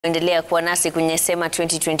Endelea kuwa nasi kwenye Sema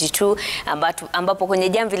 2022 ambapo kwenye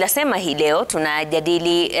jamvi la Sema hii leo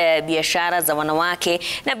tunajadili biashara za wanawake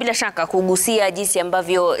na bila shaka kugusia jinsi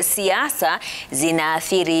ambavyo siasa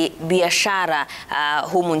zinaathiri biashara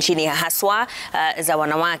humu nchini haswa za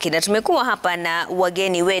wanawake. Na tumekuwa hapa na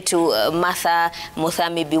wageni wetu Martha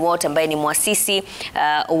Muthami Biwot ambaye ni muasisi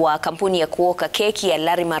wa kampuni ya kuoka keki ya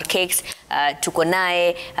Larimar Cakes. Tuko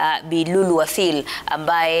naye Bi Lulu Athil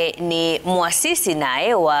ambaye ni muasisi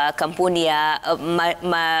naye wa kampuni ya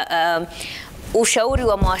ushauri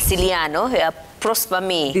wa mawasiliano ya Prosper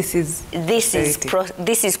Me.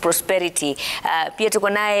 This is prosperity. Pia tuko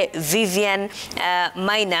naye Vivian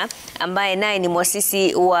Maina ambaye naye ni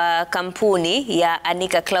muasisi wa kampuni ya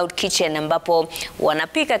Anika Cloud Kitchen ambapo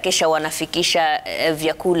wanapika kisha wanafikisha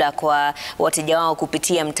vyakula kwa wateja wao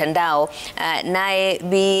kupitia mtandao. Naye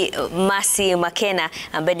Bi Masi Makena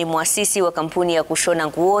ambaye ni muasisi wa kampuni ya kushona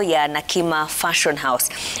nguo ya Nakima Fashion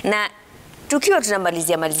House. Na tukiwa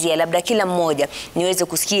tunamalizia labda kila mmoja niweze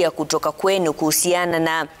kusikia kutoka kwenu kuhusiana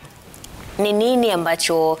na ni nini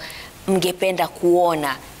ambacho mngependa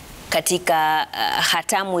kuona katika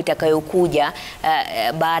hatamu itakayokuja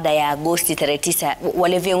baada ya Agosti 9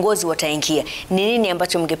 wale viongozi wataingia. Ni nini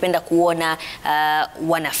ambacho mngependa kuona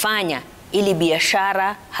wanafanya ili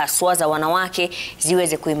biashara haswa za wanawake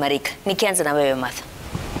ziweze kuimarika? Nikianza na wewe Martha.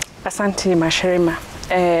 Asante Masharima.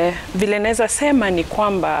 Vile naweza sema ni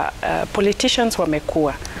kwamba politicians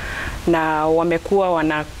wamekuwa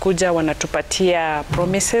wanakuja wanatupatia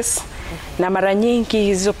promises na mara nyingi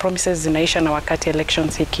hizo promises zinaisha na wakati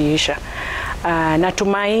elections ikiisha.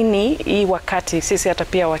 Natumaini hii wakati sisi hata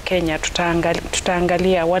pia wa Kenya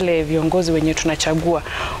tutaangalia wale viongozi wenye tunachagua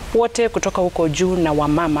wote kutoka huko juu na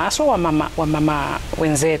wamama, hasa wamama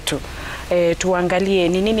wenzetu. Tuangalie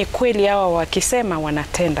ni nini kweli hawa wakisema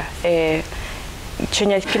wanatenda.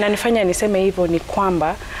 Chenye kinanifanya niseme hivyo ni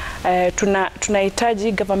kwamba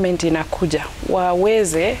tunahitaji government inakuja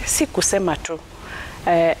waweze si kusema tu.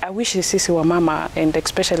 I wish sisi wa mama and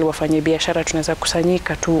especially wafanye biashara tunaweza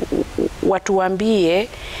kusanyika tu watuambie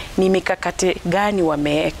ni mikakati gani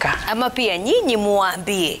wameweka, ama pia nyinyi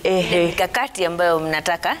muambie mikakati ambayo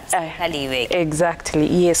mnataka serikali iweke.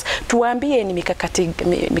 Exactly, yes. Tuambie ni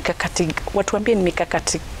watuambie ni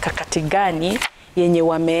mikakati gani yenye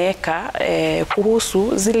wameweka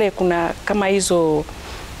kuhusu zile kuna kama hizo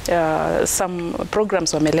some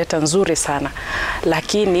programs wameleta nzuri sana,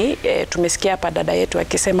 lakini tumesikia hapa dada yetu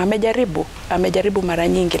akisema amejaribu mara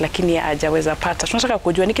nyingi lakini hajaweza pata. Tunataka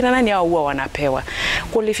kujua ni kina nani hao huwa wanapewa,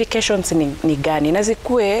 qualifications ni gani, na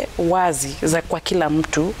zikuwe wazi za kwa kila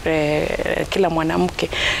mtu, kila mwanamke,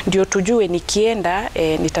 ndio tujue nikienda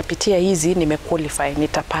nitapitia hizi, nimequalify,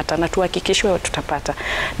 nitapata, na tuhakikishwe tutapata.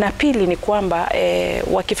 Na pili ni kwamba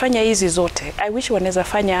wakifanya hizi zote, I wish wanaweza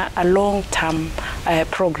fanya a long term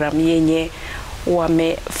program yenye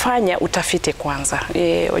wamefanya utafiti kwanza.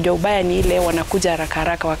 Wajua ubaya ni ile wanakuja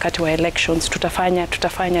haraka wakati wa elections,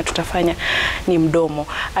 tutafanya ni mdomo.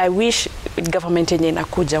 I wish government yenye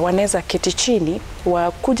inakuja wanaweza keti chini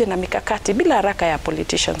wakuje na mikakati bila haraka ya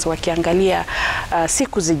politicians, wakiangalia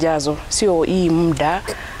siku zijazo, sio hii muda,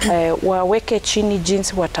 waweke chini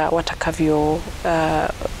jinsi watakavyo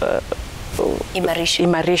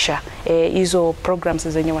imarisha hizo programs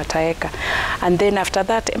zenye wataeka, and then after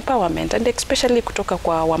that empowerment, and especially kutoka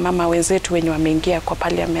kwa wamama wenzetu wenye wameingia kwa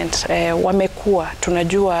parliament. Wamekuwa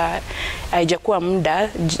tunajua haijakuwa muda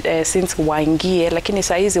since waingie, lakini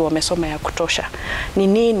saa hizi wamesoma ya kutosha. Ni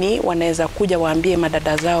nini wanaweza kuja waambie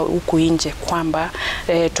madada zao huku nje kwamba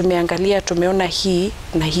tumeangalia, tumeona hii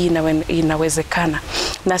na hii inawezekana,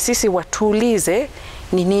 na sisi watuulize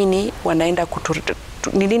ni nini wanaenda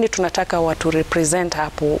ni nini tunataka watu represent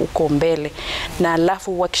hapo uko mbele, na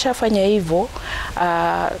alafu wakishafanya hivyo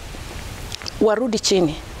warudi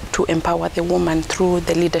chini to empower the woman through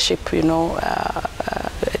the leadership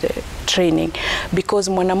training,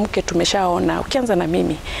 because mwanamke tumeshaona, ukianza na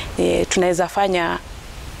mimi tunaweza fanya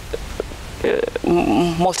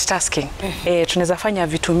multitasking. Tunaweza fanya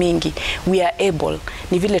vitu mingi, we are able,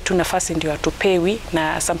 ni vile tu nafasi ndio hatupewi,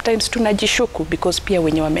 na sometimes tunajishuku because pia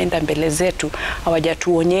wenye wameenda mbele zetu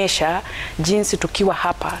hawajatuonyesha jinsi tukiwa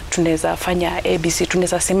hapa tunaweza fanya ABC,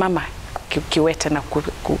 tunaweza simama kiwete na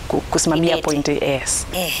kusimamia point. Yes.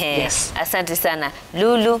 Asante sana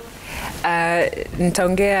Lulu.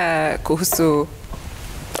 Nitaongea kuhusu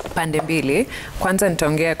pande mbili. Kwanza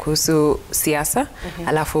nitaongea kuhusu siasa,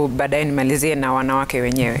 alafu baadaye nimalizie na wanawake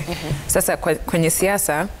wenyewe. Sasa kwenye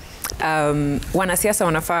siasa, wanasiasa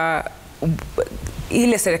wanafaa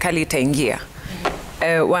ile serikali itaingia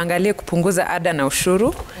waangalie kupunguza ada na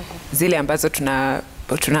ushuru zile ambazo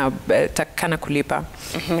tunatakana kulipa.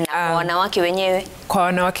 Na kwa wanawake wenyewe? Kwa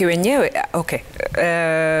wanawake wenyewe, okay.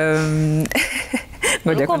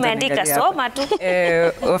 Ngoja kwanza umeandika soma tu.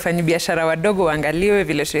 Wafanyabiashara wadogo waangaliwe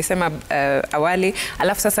vile tulisema awali,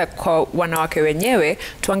 alafu sasa kwa wanawake wenyewe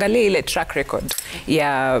tuangalie ile track record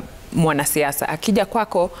ya mwanasiasa. Akija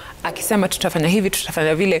kwako akisema tutafanya hivi,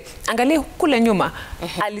 tutafanya vile, angalia kule nyuma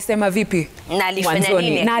alisema vipi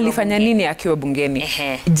na alifanya nini akiwa bungeni.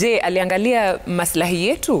 Je, aliangalia maslahi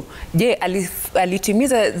yetu? Je,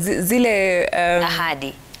 alitimiza zile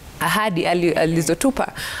ahadi alizotupa?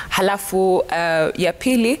 Halafu ya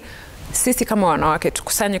pili, sisi kama wanawake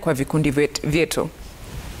tukusanye kwa vikundi vyetu,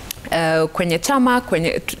 kwenye chama,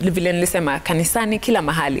 kwenye vile nilisema, kanisani, kila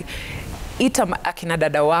mahali. Ita akina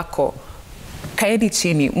dada wako, kaeni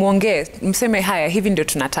chini, muongee, mseme haya, hivi ndio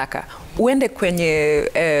tunataka. Uende kwenye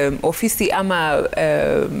ofisi ama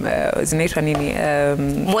zinaitwa nini,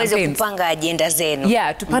 muweze kupanga agenda zenu.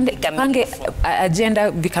 Yeah, tupange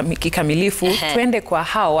agenda kikamilifu. Tuende kwa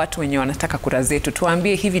hao watu wenye wanataka kura zetu,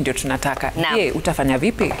 tuambie hivi ndio tunataka. Je, utafanya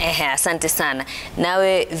vipi? Asante sana.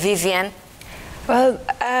 Nawe Vivian? Well,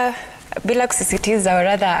 bila kusisitiza,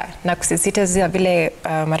 rather na kusisitiza vile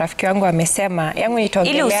marafiki wangu wamesema, yangu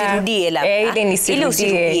nitaongelea ili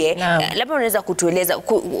usirudie labda unaweza kutueleza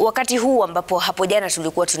wakati huu ambapo hapo jana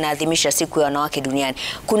tulikuwa tunaadhimisha siku ya wanawake duniani,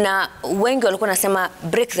 kuna wengi walikuwa nasema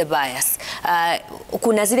break the bias.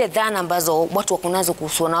 Kuna zile dhana ambazo watu wakunazo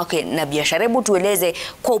kuhusu wanawake na biashara. Hebu tueleze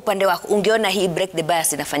kwa upande wako, ungeona hii break the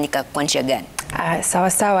bias inafanyika kwa njia gani? Sawa.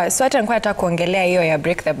 So hata nilikuwa nataka kuongelea hiyo ya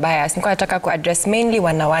break the bias. Nilikuwa nataka kuaddress mainly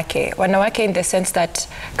wanawake in the sense that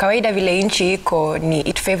kawaida vile nchi iko ni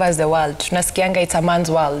it favors the world. Tunasikianga it's a man's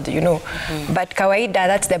world, you know. But kawaida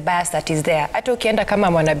that's the bias that is there. Hata ukienda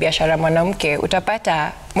kama mwanabiashara mwanamke,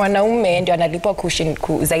 utapata mwanaume ndio analipwa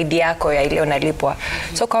zaidi yako ya ile unalipwa.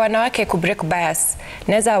 So kwa wanawake ku break bias,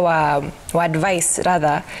 naweza wa advice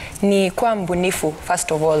rather ni kuwa mbunifu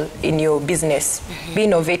first of all in your business. Be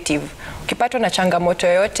innovative. Ukipatwa na changamoto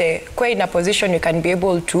yoyote, kwa in a position you can be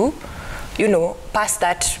able to, you know, pass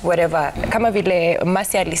that whatever. Kama vile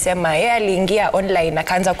Masi alisema, yeye aliingia online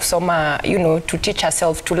akaanza kusoma, you know, to teach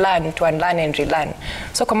herself, to learn, to unlearn and relearn.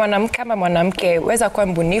 So kama mwanamke, weza kuwa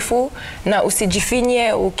mbunifu na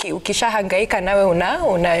usijifinye. Ukishahangaika nawe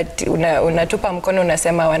unatupa mkono,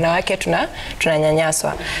 unasema wanawake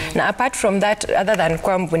tunanyanyaswa. Na apart from that, other than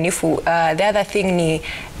kuwa mbunifu, the other thing ni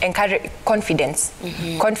encourage confidence.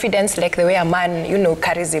 Confidence like the way a man, you know,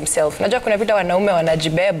 carries himself. Najua kuna vile wanaume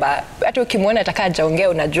wanajibeba, hata ukimwona ataka ajaongea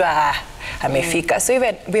unajua amefika. So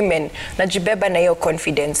even women najibeba na hiyo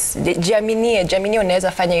confidence. Jiaminie,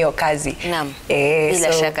 unaweza fanya hiyo kazi. Naam.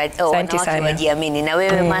 Bila shaka wanawake wajiamini. Na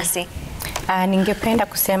wewe Masi? Ningependa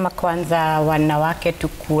kusema kwanza wanawake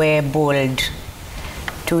tukue bold.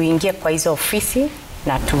 Tuingie kwa hizo ofisi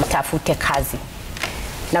na tutafute kazi.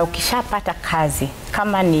 Na ukishapata kazi,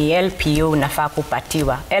 kama ni LPO unafaa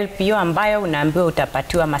kupatiwa. LPO ambayo unaambiwa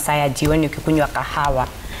utapatiwa masaa ya jioni ukikunywa kahawa.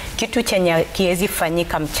 Kitu chenye kiwezi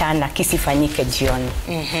fanyika mchana kisifanyike jioni.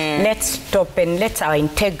 Let's stop and let our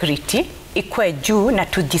integrity ikue juu na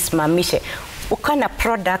tujisimamishe. Ukana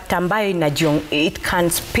product ambayo it can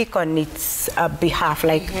speak on its behalf,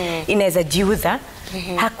 like inaweza jiuza.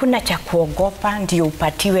 Hakuna cha kuogopa, ndio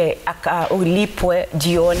upatiwe ulipwe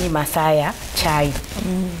jioni masaa ya chai.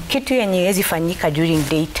 Kitu yenye haiwezi fanyika during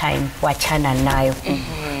daytime, wachana nayo.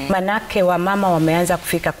 Manake wamama wameanza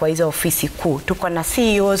kufika kwa hizo ofisi kuu. Tuko na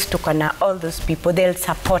CEOs, tuko na all those people, they'll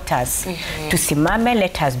support us. Tusimame,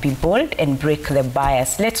 let us be bold and break the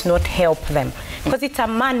bias. Let's not help them. Because it's a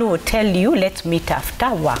man who will tell you, let's meet after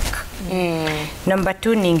work. Number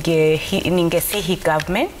 2, ningesihi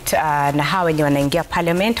government na hawa wenye wanaingia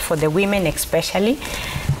parliament, for the women especially,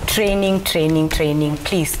 training,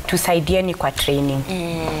 please tusaidieni kwa training.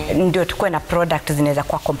 Ndio tukue na product zinaweza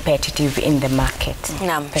kuwa competitive in the market.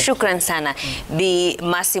 Naam, shukran sana. Bi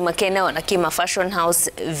Masi Makena na Kima Fashion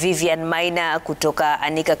House, Vivian Maina kutoka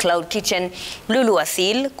Anika Cloud Kitchen, Lulu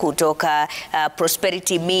Athil kutoka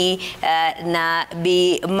Prosperity Me, na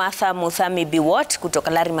Bi Martha Muthami Biwot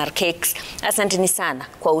kutoka Larimar Cakes. Asanteni sana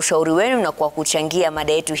kwa ushauri wenu na kwa kuchangia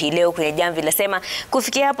mada yetu hii leo kwenye Jamvi la Sema.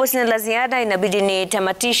 Kufikia hapo sina la ziada, inabidi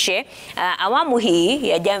nitamatishe awamu hii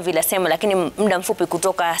ya Jamvi la Sema, lakini muda mfupi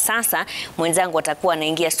kutoka sasa mwenzangu atakuwa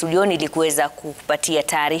anaingia studioni ili kuweza kukupatia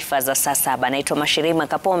taarifa za saa 7. Naitwa Mashirima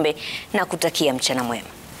Kapombe na kutakia mchana mwema.